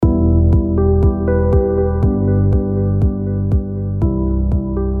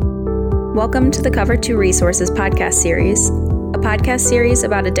Welcome to the Cover 2 Resources podcast series, a podcast series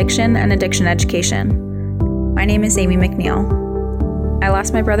about addiction and addiction education. My name is Amy McNeil. I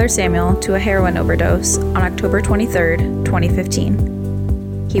lost my brother Samuel to a heroin overdose on October 23rd,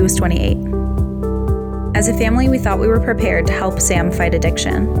 2015. He was 28. As a family, we thought we were prepared to help Sam fight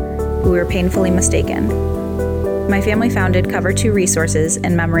addiction, but we were painfully mistaken. My family founded Cover 2 Resources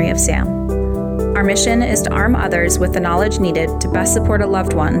in memory of Sam. Our mission is to arm others with the knowledge needed to best support a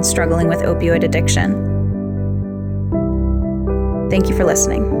loved one struggling with opioid addiction. Thank you for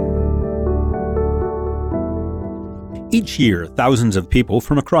listening. Each year, thousands of people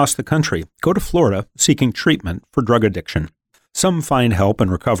from across the country go to Florida seeking treatment for drug addiction. Some find help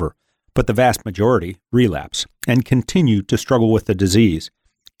and recover, but the vast majority relapse and continue to struggle with the disease,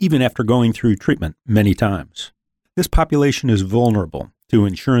 even after going through treatment many times. This population is vulnerable to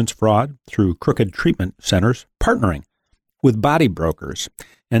insurance fraud through crooked treatment centers, partnering with body brokers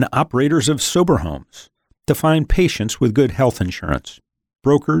and operators of sober homes to find patients with good health insurance.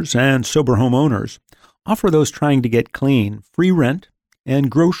 Brokers and sober home owners offer those trying to get clean free rent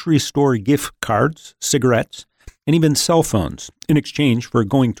and grocery store gift cards, cigarettes, and even cell phones in exchange for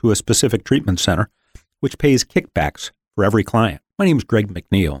going to a specific treatment center, which pays kickbacks for every client. My name is Greg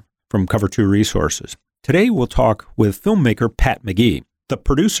McNeil from Cover 2 Resources. Today we'll talk with filmmaker Pat McGee, the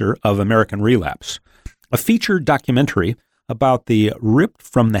producer of American Relapse, a feature documentary about the ripped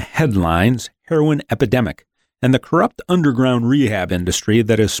from the headlines heroin epidemic and the corrupt underground rehab industry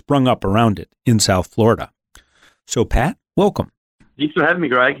that has sprung up around it in South Florida. So, Pat, welcome. Thanks for having me,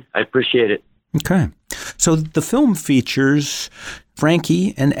 Greg. I appreciate it. Okay. So the film features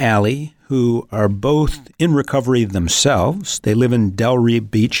Frankie and Allie, who are both in recovery themselves. They live in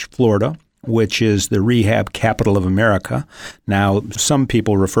Delray Beach, Florida, which is the Rehab Capital of America. Now, some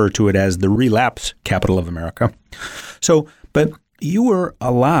people refer to it as the Relapse Capital of America. But you were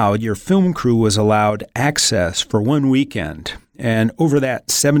allowed, your film crew was allowed access for one weekend. And over that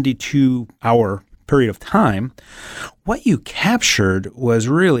 72-hour period of time, what you captured was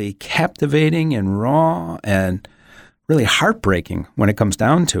really captivating and raw and really heartbreaking when it comes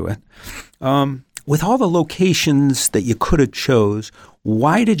down to it. With all the locations that you could have chose,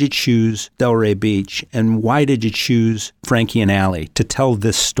 why did you choose Delray Beach, and why did you choose Frankie and Allie to tell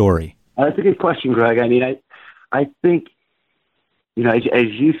this story? That's a good question, Greg. I mean, I think, as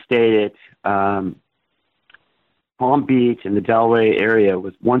you stated, Palm Beach and the Delray area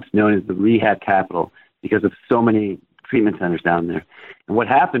was once known as the Rehab Capital because of so many treatment centers down there. And what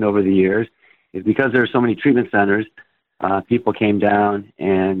happened over the years is because there are so many treatment centers, people came down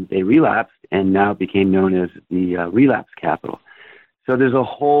and they relapsed and now became known as the Relapse Capital. So there's a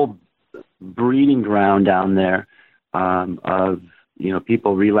whole breeding ground down there of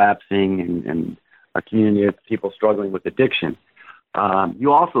people relapsing and a community of people struggling with addiction.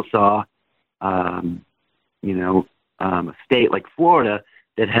 You also saw, a state like Florida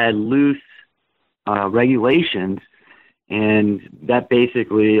that had loose regulations, and that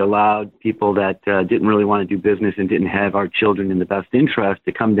basically allowed people that didn't really want to do business and didn't have our children in the best interest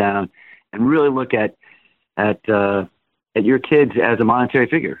to come down and really look at your kids as a monetary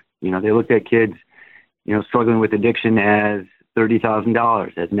figure. They looked at kids, struggling with addiction as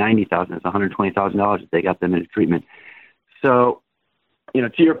 $30,000, as $90,000, as $120,000 if they got them into treatment. So,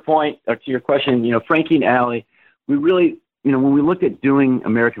 to your point, or to your question, Frankie and Allie, we really, when we looked at doing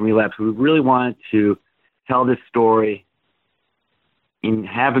American Relapse, we really wanted to tell this story and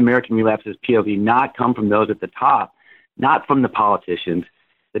have American Relapse's POV not come from those at the top, not from the politicians,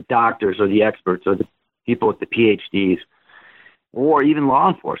 the doctors or the experts or the people with the PhDs, or even law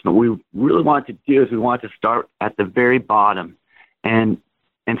enforcement. What we really wanted to do is we wanted to start at the very bottom and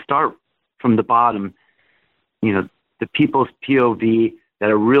start from the bottom, the people's POV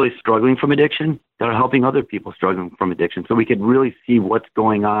that are really struggling from addiction, that are helping other people struggling from addiction. So we could really see what's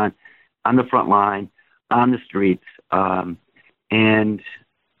going on the front line, on the streets. And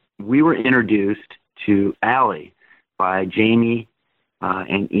we were introduced to Allie by Jamie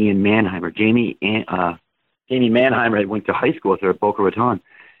and Ian Mannheimer. Jamie Mannheimer, I went to high school with her at Boca Raton,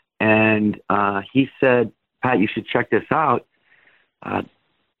 and he said, "Pat, you should check this out.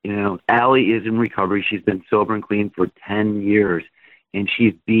 Allie is in recovery. She's been sober and clean for 10 years, and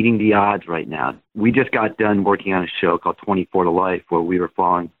she's beating the odds right now." We just got done working on a show called 24 to Life, where we were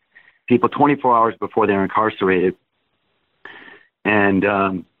following people 24 hours before they're incarcerated.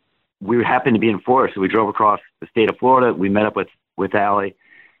 And we happened to be in Florida, so we drove across the state of Florida. We met up with Allie,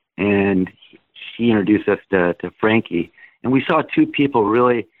 and she introduced us to Frankie. And we saw two people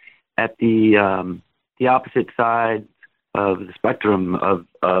really at the opposite side of the spectrum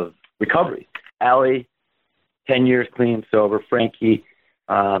of recovery. Allie, 10 years clean and sober. Frankie,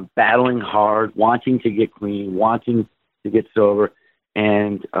 battling hard, wanting to get clean, wanting to get sober,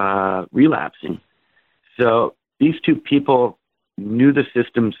 and relapsing. So these two people knew the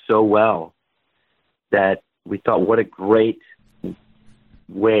system so well that we thought, what a great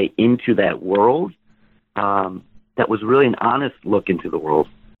way into that world. That was really an honest look into the world.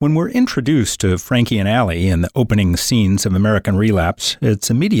 When we're introduced to Frankie and Allie in the opening scenes of American Relapse, it's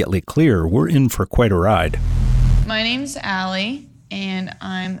immediately clear we're in for quite a ride. My name's Allie, and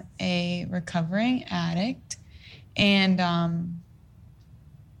I'm a recovering addict. And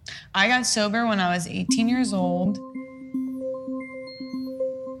I got sober when I was 18 years old.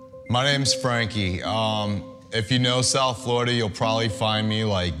 My name's Frankie. If you know South Florida, you'll probably find me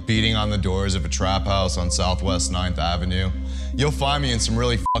like beating on the doors of a trap house on Southwest 9th Avenue. You'll find me in some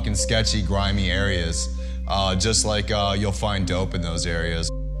really fucking sketchy, grimy areas, just like you'll find dope in those areas.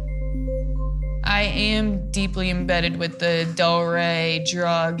 I am deeply embedded with the Delray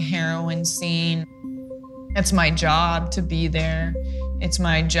drug, heroin scene. It's my job to be there. It's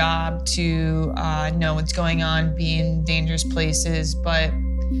my job to know what's going on, be in dangerous places, but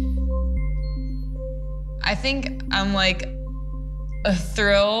I think I'm like a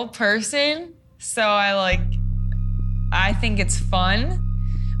thrill person, so I think it's fun,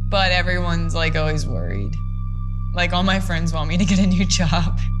 but everyone's like always worried. Like all my friends want me to get a new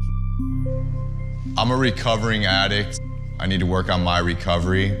job. I'm a recovering addict. I need to work on my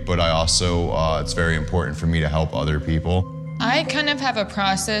recovery, but I also, it's very important for me to help other people. I kind of have a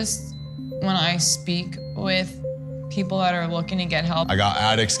process when I speak with people that are looking to get help. I got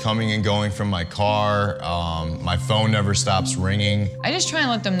addicts coming and going from my car. My phone never stops ringing. I just try and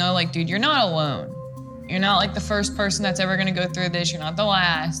let them know, like, dude, you're not alone. You're not like the first person that's ever gonna go through this. You're not the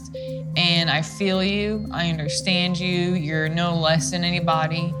last. And I feel you, I understand you. You're no less than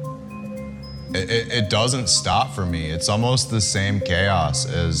anybody. It doesn't stop for me. It's almost the same chaos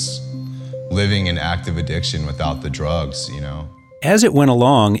as living in active addiction without the drugs, you know? As it went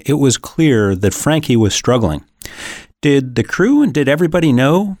along, it was clear that Frankie was struggling. Did the crew and did everybody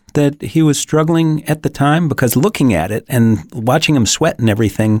know that he was struggling at the time? Because looking at it and watching him sweat and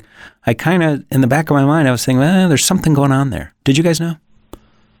everything, I kind of, in the back of my mind, I was thinking, there's something going on there. Did you guys know?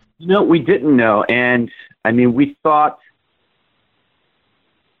 No, we didn't know. And, I mean, we thought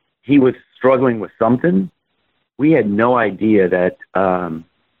he was struggling with something. We had no idea that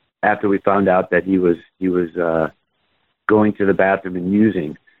after we found out that he was going to the bathroom and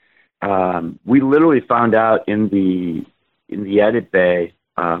using. We literally found out in the edit bay.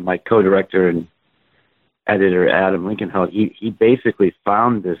 My co-director and editor Adam Lincolnhout, he basically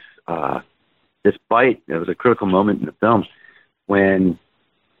found this bite. It was a critical moment in the film when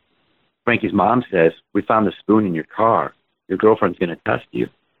Frankie's mom says, "We found the spoon in your car. Your girlfriend's going to test you."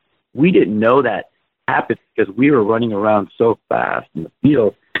 We didn't know that happened because we were running around so fast in the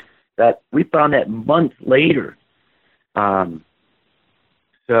field that we found that months later.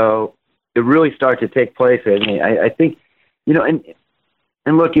 So it really started to take place. I mean, I think, you know,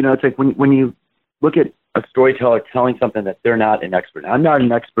 and look, you know, it's like when you look at a storyteller telling something that they're not an expert. I'm not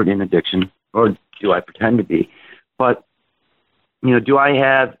an expert in addiction, or do I pretend to be? But, you know, do I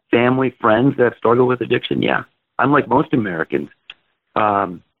have family, friends that struggle with addiction? Yeah. I'm like most Americans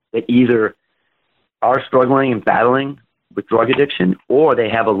that either are struggling and battling with drug addiction, or they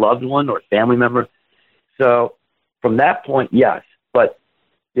have a loved one or a family member. So from that point, yes. But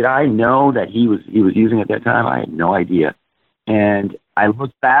did I know that he was using at that time? I had no idea. And I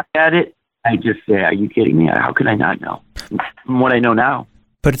look back at it, I just say, are you kidding me? How could I not know? From what I know now.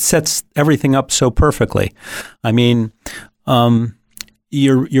 But it sets everything up so perfectly. I mean,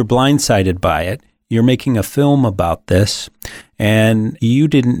 you're blindsided by it. You're making a film about this, and you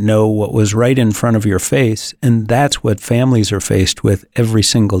didn't know what was right in front of your face, and that's what families are faced with every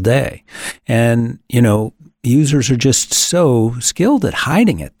single day. And, you know, users are just so skilled at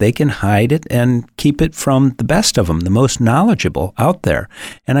hiding it. They can hide it and keep it from the best of them, the most knowledgeable out there.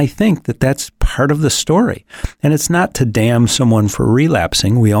 And I think that that's part of the story. And it's not to damn someone for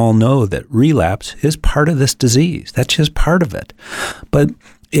relapsing. We all know that relapse is part of this disease. That's just part of it. But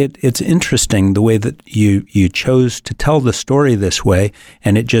it's interesting the way that you chose to tell the story this way,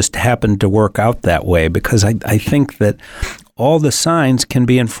 and it just happened to work out that way, because I think that all the signs can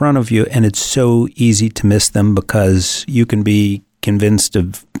be in front of you, and it's so easy to miss them because you can be convinced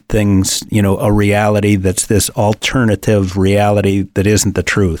of things, you know, a reality that's this alternative reality that isn't the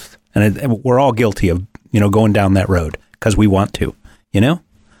truth. And we're all guilty of, you know, going down that road because we want to, you know?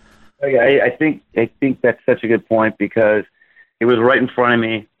 I think that's such a good point, because it was right in front of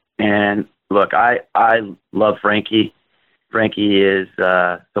me. And look, I love Frankie. Frankie is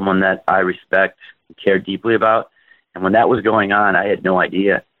someone that I respect and care deeply about. And when that was going on, I had no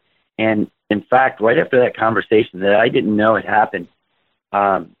idea. And in fact, right after that conversation that I didn't know had happened,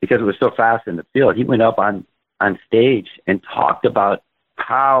 because it was so fast in the field, he went up on stage and talked about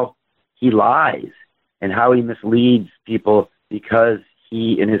how he lies and how he misleads people because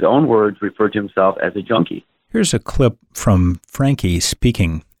he, in his own words, referred to himself as a junkie. Here's a clip from Frankie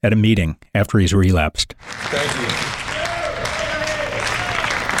speaking at a meeting after he's relapsed. Thank you.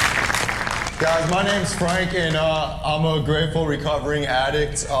 Guys, my name's Frank, and I'm a grateful recovering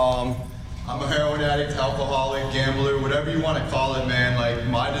addict. I'm a heroin addict, alcoholic, gambler, whatever you want to call it, man. Like,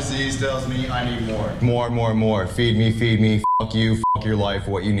 my disease tells me I need more. More. Feed me. Fuck you, fuck your life,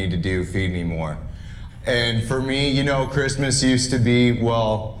 what you need to do, feed me more. And for me, you know, Christmas used to be,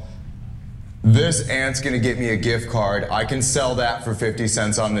 well, this aunt's gonna get me a gift card. I can sell that for 50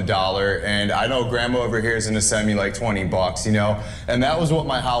 cents on the dollar, and I know grandma over here is gonna send me like 20 bucks, you know? And that was what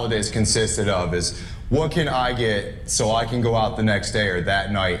my holidays consisted of, is what can I get so I can go out the next day or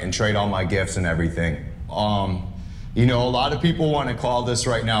that night and trade all my gifts and everything. You know, a lot of people want to call this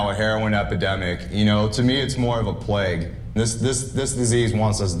right now a heroin epidemic. You know, to me, it's more of a plague. This disease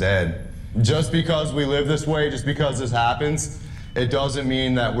wants us dead. Just because we live this way, just because this happens, it doesn't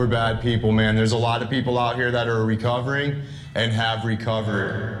mean that we're bad people, man. There's a lot of people out here that are recovering and have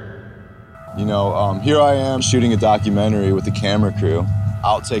recovered. You know, here I am shooting a documentary with the camera crew,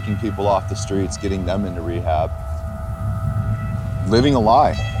 out taking people off the streets, getting them into rehab, living a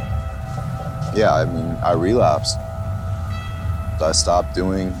lie. Yeah, I mean, I relapsed. I stopped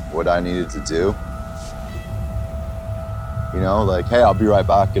doing what I needed to do. You know, like, hey, I'll be right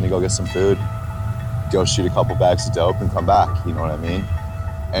back, gonna go get some food, go shoot a couple bags of dope and come back, you know what I mean?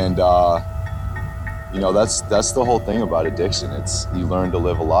 And, you know, that's the whole thing about addiction. It's you learn to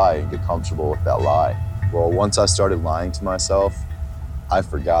live a lie and get comfortable with that lie. Well, once I started lying to myself, I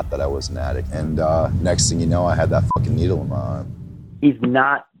forgot that I was an addict. And next thing you know, I had that fucking needle in my arm. He's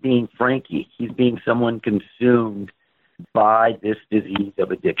not being Frankie. He's being someone consumed by this disease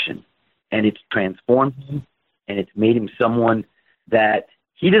of addiction. And it's transformed him, and it's made him someone that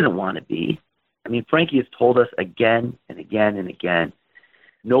he doesn't want to be. I mean, Frankie has told us again and again and again,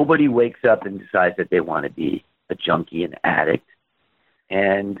 nobody wakes up and decides that they want to be a junkie, an addict.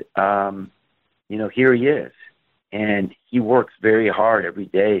 And, you know, here he is. And he works very hard every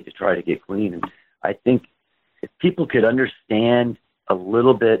day to try to get clean. And I think if people could understand a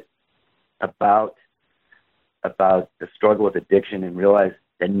little bit about the struggle with addiction and realize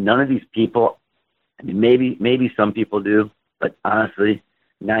that none of these people, I mean, maybe some people do, but honestly,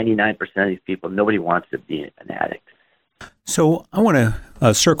 99% of these people, nobody wants to be an addict. So I want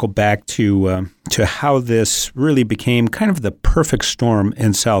to circle back to how this really became kind of the perfect storm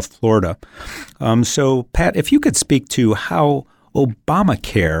in South Florida. So, Pat, if you could speak to how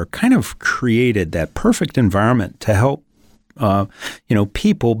Obamacare kind of created that perfect environment to help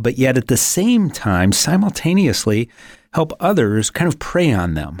people, but yet at the same time, simultaneously help others kind of prey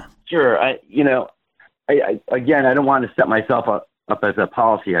on them. Sure. I don't want to set myself up as a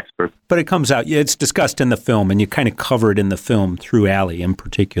policy expert. But it comes out, it's discussed in the film, and you kind of cover it in the film through Allie in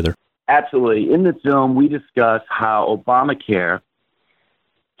particular. Absolutely. In the film, we discuss how Obamacare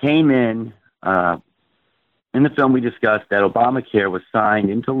came in. In the film, we discussed that Obamacare was signed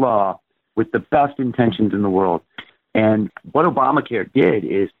into law with the best intentions in the world. And what Obamacare did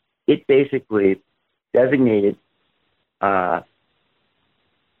is it basically designated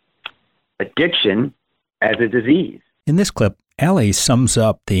addiction as a disease. In this clip, Allie sums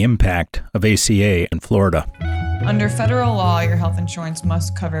up the impact of ACA in Florida. Under federal law, your health insurance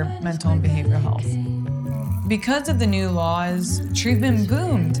must cover mental and behavioral health. Because of the new laws, treatment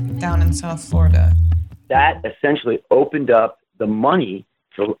boomed down in South Florida. That essentially opened up the money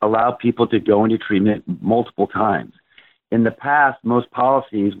to allow people to go into treatment multiple times. In the past, most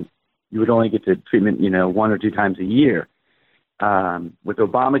policies, you would only get to treatment, 1 or 2 times a year. With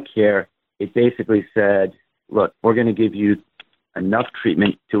Obamacare, it basically said, look, we're going to give you enough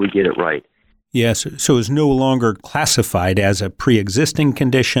treatment till we get it right. Yes, so it's no longer classified as a pre-existing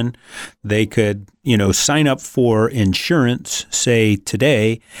condition. They could, sign up for insurance, say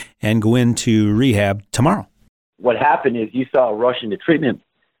today, and go into rehab tomorrow. What happened is you saw a rush into treatment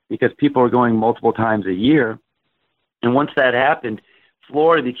because people were going multiple times a year. And once that happened,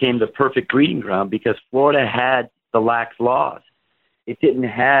 Florida became the perfect breeding ground because Florida had the lax laws. It didn't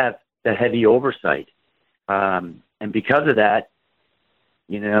have the heavy oversight. And because of that,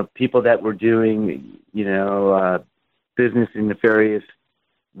 people that were doing, business in nefarious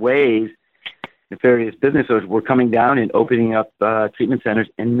ways, nefarious businesses were coming down and opening up treatment centers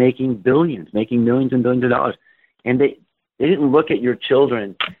and making millions and billions of dollars. And they didn't look at your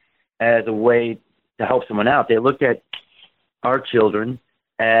children as a way to help someone out. They looked at our children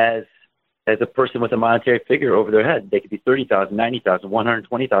as a person with a monetary figure over their head. They could be $30,000, $90,000,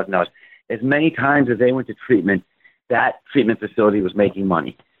 $120,000. As many times as they went to treatment, that treatment facility was making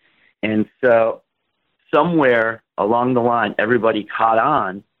money. And so somewhere along the line, everybody caught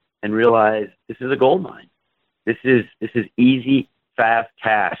on and realized this is a gold mine. This is easy, fast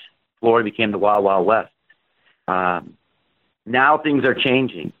cash. Florida became the Wild Wild West. Now things are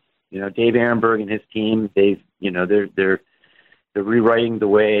changing. Dave Ehrenberg and his team, they're rewriting the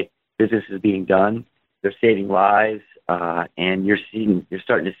way business is being done. They're saving lives, and you're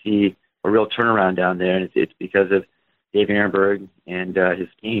starting to see a real turnaround down there, and it's because of Dave Ehrenberg and his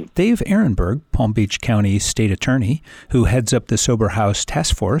team. Dave Ehrenberg, Palm Beach County State Attorney, who heads up the Sober House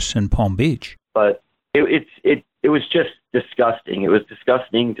Task Force in Palm Beach. But it was just disgusting. It was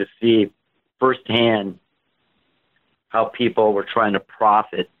disgusting to see firsthand how people were trying to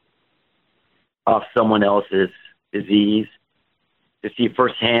profit off someone else's disease, to see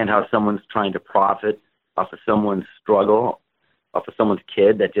firsthand how someone's trying to profit off of someone's struggle, off of someone's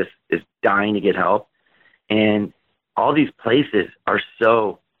kid that just is dying to get help. And all these places are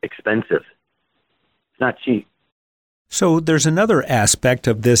so expensive. It's not cheap. So there's another aspect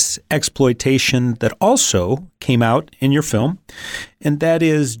of this exploitation that also came out in your film, and that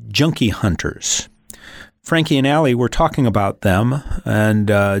is junkie hunters. Frankie and Allie were talking about them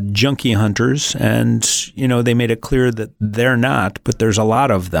and junkie hunters, and, they made it clear that they're not, but there's a lot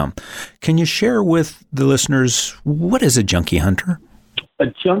of them. Can you share with the listeners, what is a junkie hunter? A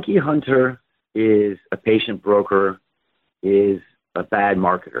junkie hunter is a patient broker, is a bad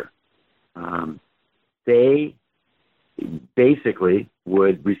marketer. They basically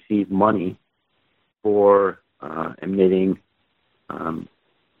would receive money for admitting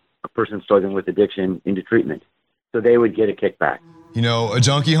a person struggling with addiction into treatment. So they would get a kickback. A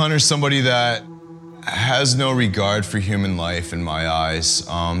junkie hunter is somebody that has no regard for human life in my eyes.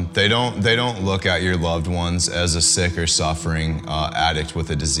 They don't look at your loved ones as a sick or suffering addict with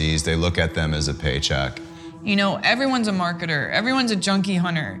a disease. They look at them as a paycheck. Everyone's a marketer. Everyone's a junkie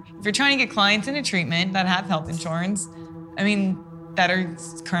hunter. If you're trying to get clients into treatment that have health insurance, that are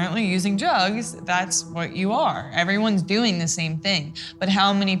currently using drugs, that's what you are. Everyone's doing the same thing. But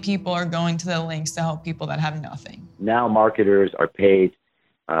how many people are going to the links to help people that have nothing? Now marketers are paid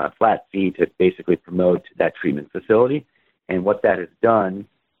a flat fee to basically promote that treatment facility. And what that has done,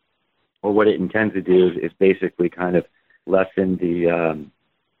 or what it intends to do, is basically kind of lessen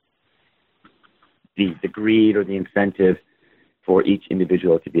the greed or the incentive for each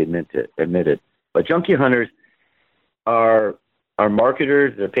individual to be admitted. But junkie hunters are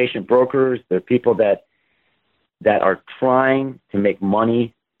marketers, they're patient brokers, they're people that are trying to make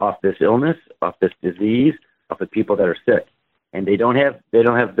money off this illness, off this disease, off the people that are sick. And they don't have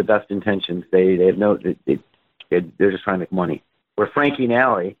the best intentions. They're just trying to make money. Where Frankie and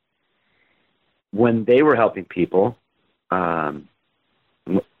Allie, when they were helping people, Frankie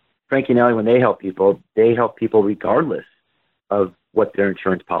and Allie, when they help people regardless of what their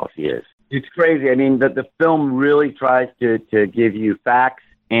insurance policy is. It's crazy. The film really tries to give you facts,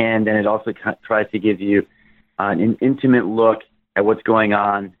 and then it also tries to give you an intimate look at what's going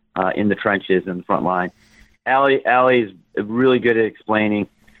on in the trenches and the front line. Allie's really good at explaining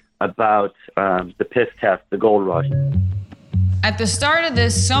about the piss test, the gold rush. At the start of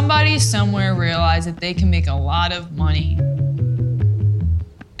this, somebody somewhere realized that they can make a lot of money.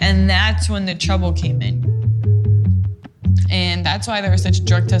 And that's when the trouble came in. And that's why there was such a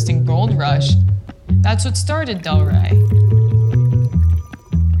drug testing gold rush. That's what started Delray.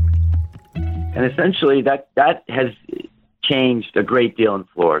 And essentially that has changed a great deal in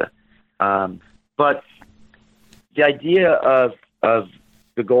Florida. But the idea of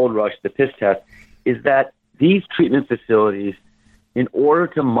the gold rush, the piss test, is that these treatment facilities, in order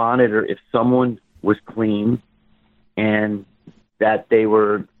to monitor if someone was clean and that they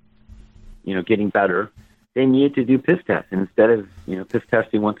were, getting better, they needed to do piss tests. And instead of, piss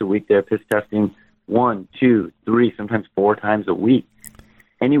testing once a week, they're piss testing 1, 2, 3, sometimes 4 times a week,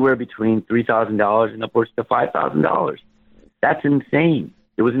 anywhere between $3,000 and upwards to $5,000. That's insane.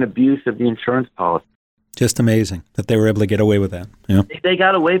 It was an abuse of the insurance policy. Just amazing that they were able to get away with that. Yeah. They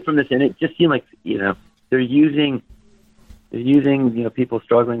got away from this, and it just seemed like, they're using people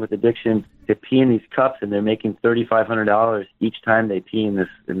struggling with addiction to pee in these cups, and they're making $3,500 each time they pee in this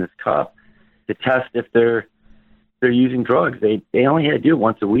cup to test if they're using drugs. They only had to do it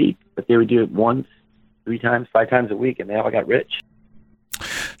once a week, but they would do it once, 3 times, 5 times a week, and they all got rich.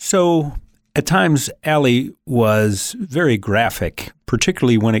 So At times, Allie was very graphic,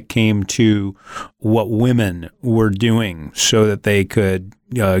 particularly when it came to what women were doing so that they could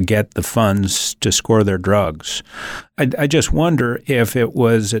get the funds to score their drugs. I just wonder if it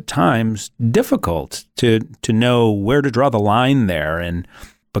was at times difficult to know where to draw the line there, and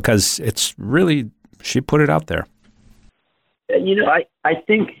because it's really, she put it out there. I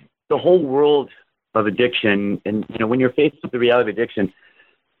think the whole world of addiction, and when you're faced with the reality of addiction,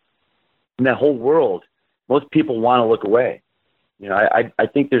 in that whole world, most people want to look away. I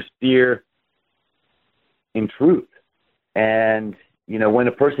think there's fear in truth. And, when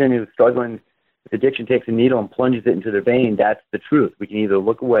a person who's struggling with addiction takes a needle and plunges it into their vein, that's the truth. We can either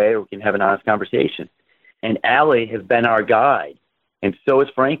look away or we can have an honest conversation. And Allie has been our guide, and so is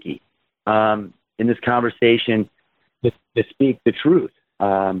Frankie, in this conversation to speak the truth.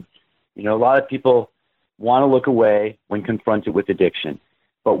 A lot of people want to look away when confronted with addiction.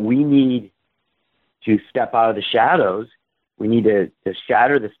 But we need to step out of the shadows. We need to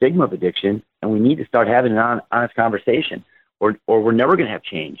shatter the stigma of addiction, and we need to start having an honest conversation, or we're never going to have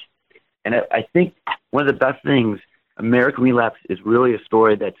change. And I think one of the best things, American Relapse is really a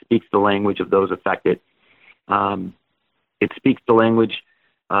story that speaks the language of those affected. It speaks the language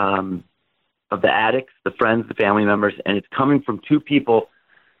of the addicts, the friends, the family members, and it's coming from two people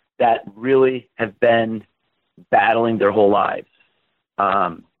that really have been battling their whole lives.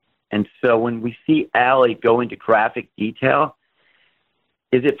 And so when we see Allie go into graphic detail,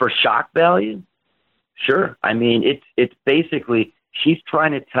 is it for shock value? Sure. I mean, it's basically, she's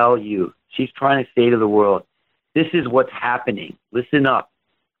trying to tell you, she's trying to say to the world, this is what's happening. Listen up.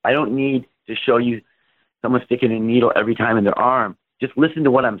 I don't need to show you someone sticking a needle every time in their arm. Just listen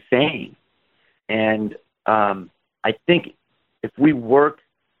to what I'm saying. And I think if we work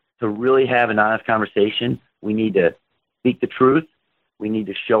to really have an honest conversation, we need to speak the truth. We need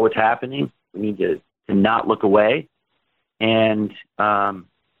to show what's happening. We need to not look away. And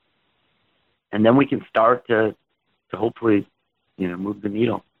then we can start to hopefully, move the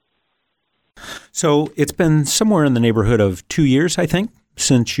needle. So it's been somewhere in the neighborhood of 2 years, I think,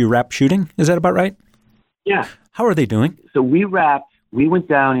 since you wrapped shooting. Is that about right? Yeah. How are they doing? So we went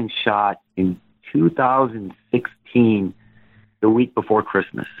down and shot in 2016, the week before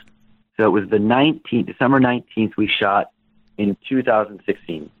Christmas. So it was December 19th, we shot in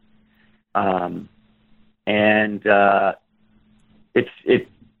 2016.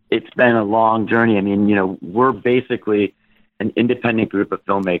 It's been a long journey. I mean, we're basically an independent group of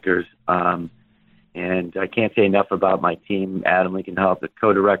filmmakers. And I can't say enough about my team, Adam Lincoln Help, the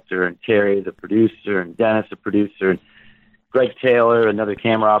co-director, and Terry, the producer, and Dennis, the producer, and Greg Taylor, another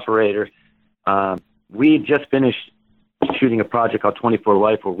camera operator. We just finished shooting a project called 24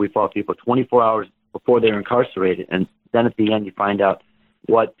 Life, where we follow people 24 hours before they're incarcerated. And then at the end, you find out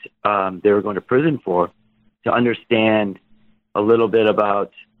what they were going to prison for, to understand a little bit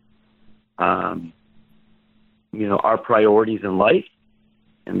about, our priorities in life.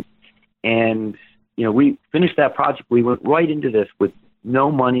 And we finished that project. We went right into this with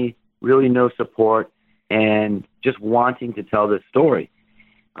no money, really no support, and just wanting to tell this story.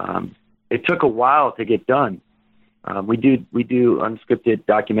 It took a while to get done. We do unscripted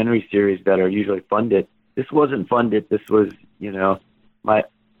documentary series that are usually funded. This wasn't funded. This was, my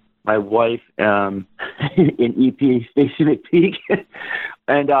wife in EP Station at Peak,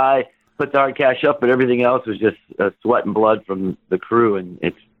 and I put the hard cash up, but everything else was just sweat and blood from the crew. And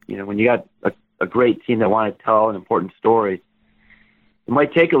it's, when you got a great team that want to tell an important story, it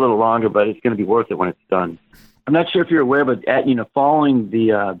might take a little longer, but it's going to be worth it when it's done. I'm not sure if you're aware, but following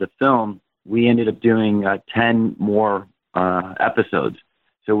the film, we ended up doing 10 more episodes.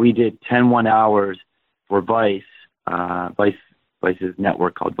 So we did 10 1 hours for Vice's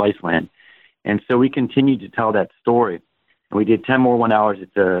network called Viceland. And so we continued to tell that story. And we did 10 more 1 hours.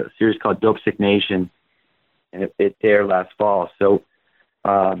 It's a series called Dope Sick Nation, and it aired last fall. So,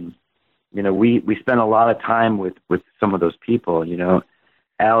 we spent a lot of time with some of those people.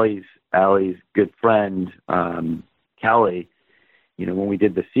 Allie's good friend, Kelly, when we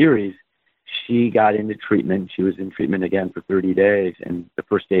did the series, she got into treatment. She was in treatment again for 30 days. And the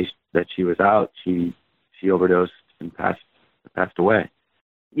first day that she was out, she overdosed and passed away.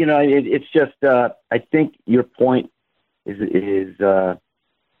 It's just, I think your point is a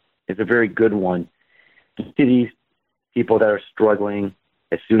very good one. To see these people that are struggling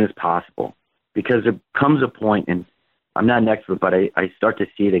as soon as possible, because there comes a point, and I'm not an expert, but I start to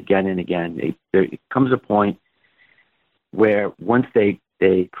see it again and again. It comes a point where once they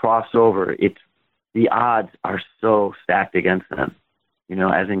cross over, the odds are so stacked against them,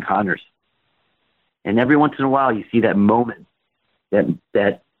 as encounters. And every once in a while, you see that moment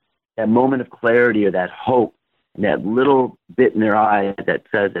that moment of clarity or that hope and that little bit in their eye that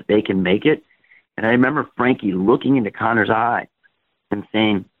says that they can make it. And I remember Frankie looking into Connor's eye and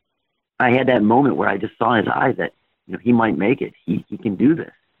saying, I had that moment where I just saw in his eyes that, he might make it. He can do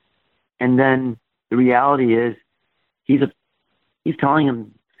this. And then the reality is he's telling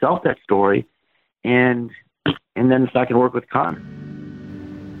himself that story, and then it's not going to work with Connor.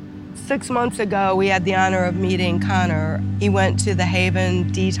 6 months ago, we had the honor of meeting Connor. He went to the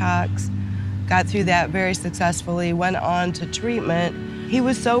Haven detox, got through that very successfully, went on to treatment. He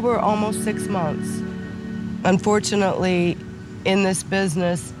was sober almost 6 months. Unfortunately, in this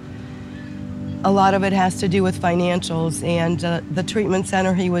business, a lot of it has to do with financials, and the treatment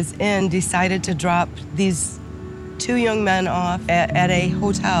center he was in decided to drop these 2 young men off at a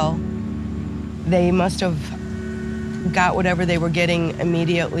hotel. They must have got whatever they were getting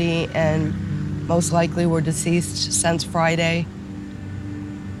immediately and most likely were deceased since Friday.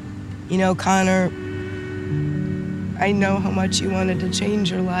 Connor, I know how much you wanted to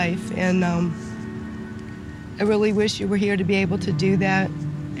change your life, and I really wish you were here to be able to do that,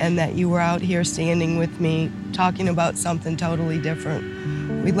 and that you were out here standing with me, talking about something totally different.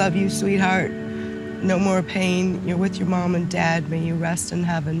 We love you, sweetheart. No more pain. You're with your mom and dad. May you rest in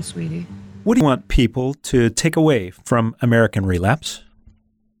heaven, sweetie. What do you want people to take away from American Relapse?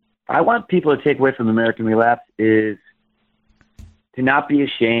 I want people to take away from American Relapse is to not be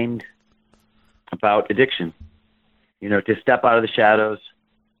ashamed about addiction. To step out of the shadows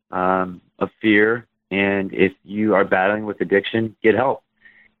of fear, and if you are battling with addiction, get help.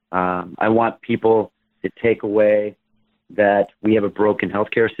 I want people to take away that we have a broken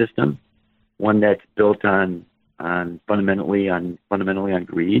healthcare system, one that's built on fundamentally on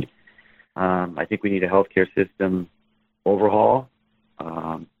greed. I think we need a healthcare system overhaul.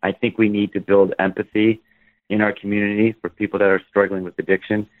 I think we need to build empathy in our community for people that are struggling with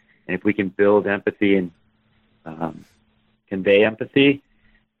addiction. And if we can build empathy and convey empathy,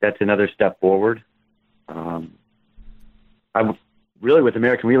 that's another step forward. Really, with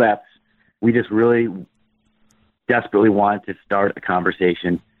American Relapse, we just really desperately want to start a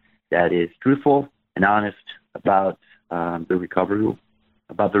conversation that is truthful and honest about the recovery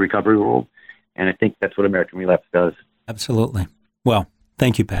world. And I think that's what American Relapse does. Absolutely. Well,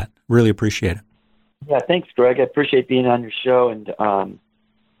 thank you, Pat. Really appreciate it. Yeah, thanks, Greg. I appreciate being on your show, and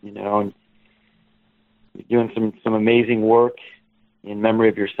and you're doing some amazing work in memory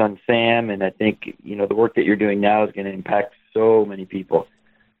of your son Sam, and I think the work that you're doing now is going to impact so many people.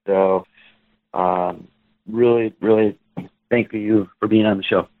 So, really, really thank you for being on the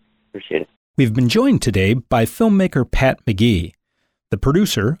show. Appreciate it. We've been joined today by filmmaker Pat McGee, the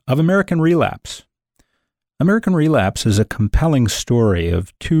producer of American Relapse. American Relapse is a compelling story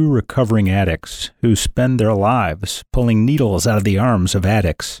of 2 recovering addicts who spend their lives pulling needles out of the arms of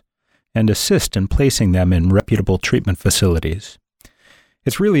addicts and assist in placing them in reputable treatment facilities.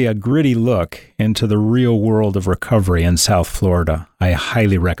 It's really a gritty look into the real world of recovery in South Florida. I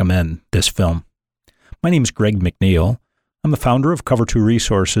highly recommend this film. My name's Greg McNeil. I'm the founder of Cover 2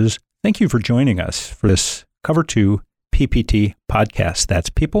 Resources. Thank you for joining us for this Cover 2 PPT podcast.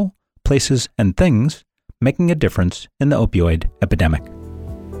 That's people, places, and things making a difference in the opioid epidemic.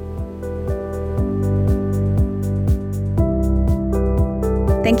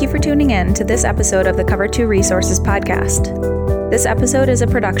 Thank you for tuning in to this episode of the Cover 2 Resources podcast. This episode is a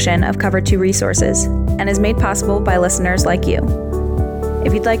production of Cover 2 Resources and is made possible by listeners like you.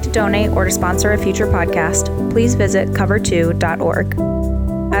 If you'd like to donate or to sponsor a future podcast, please visit cover2.org.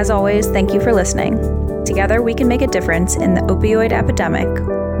 As always, thank you for listening. Together, we can make a difference in the opioid epidemic,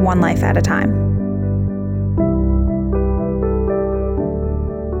 one life at a time.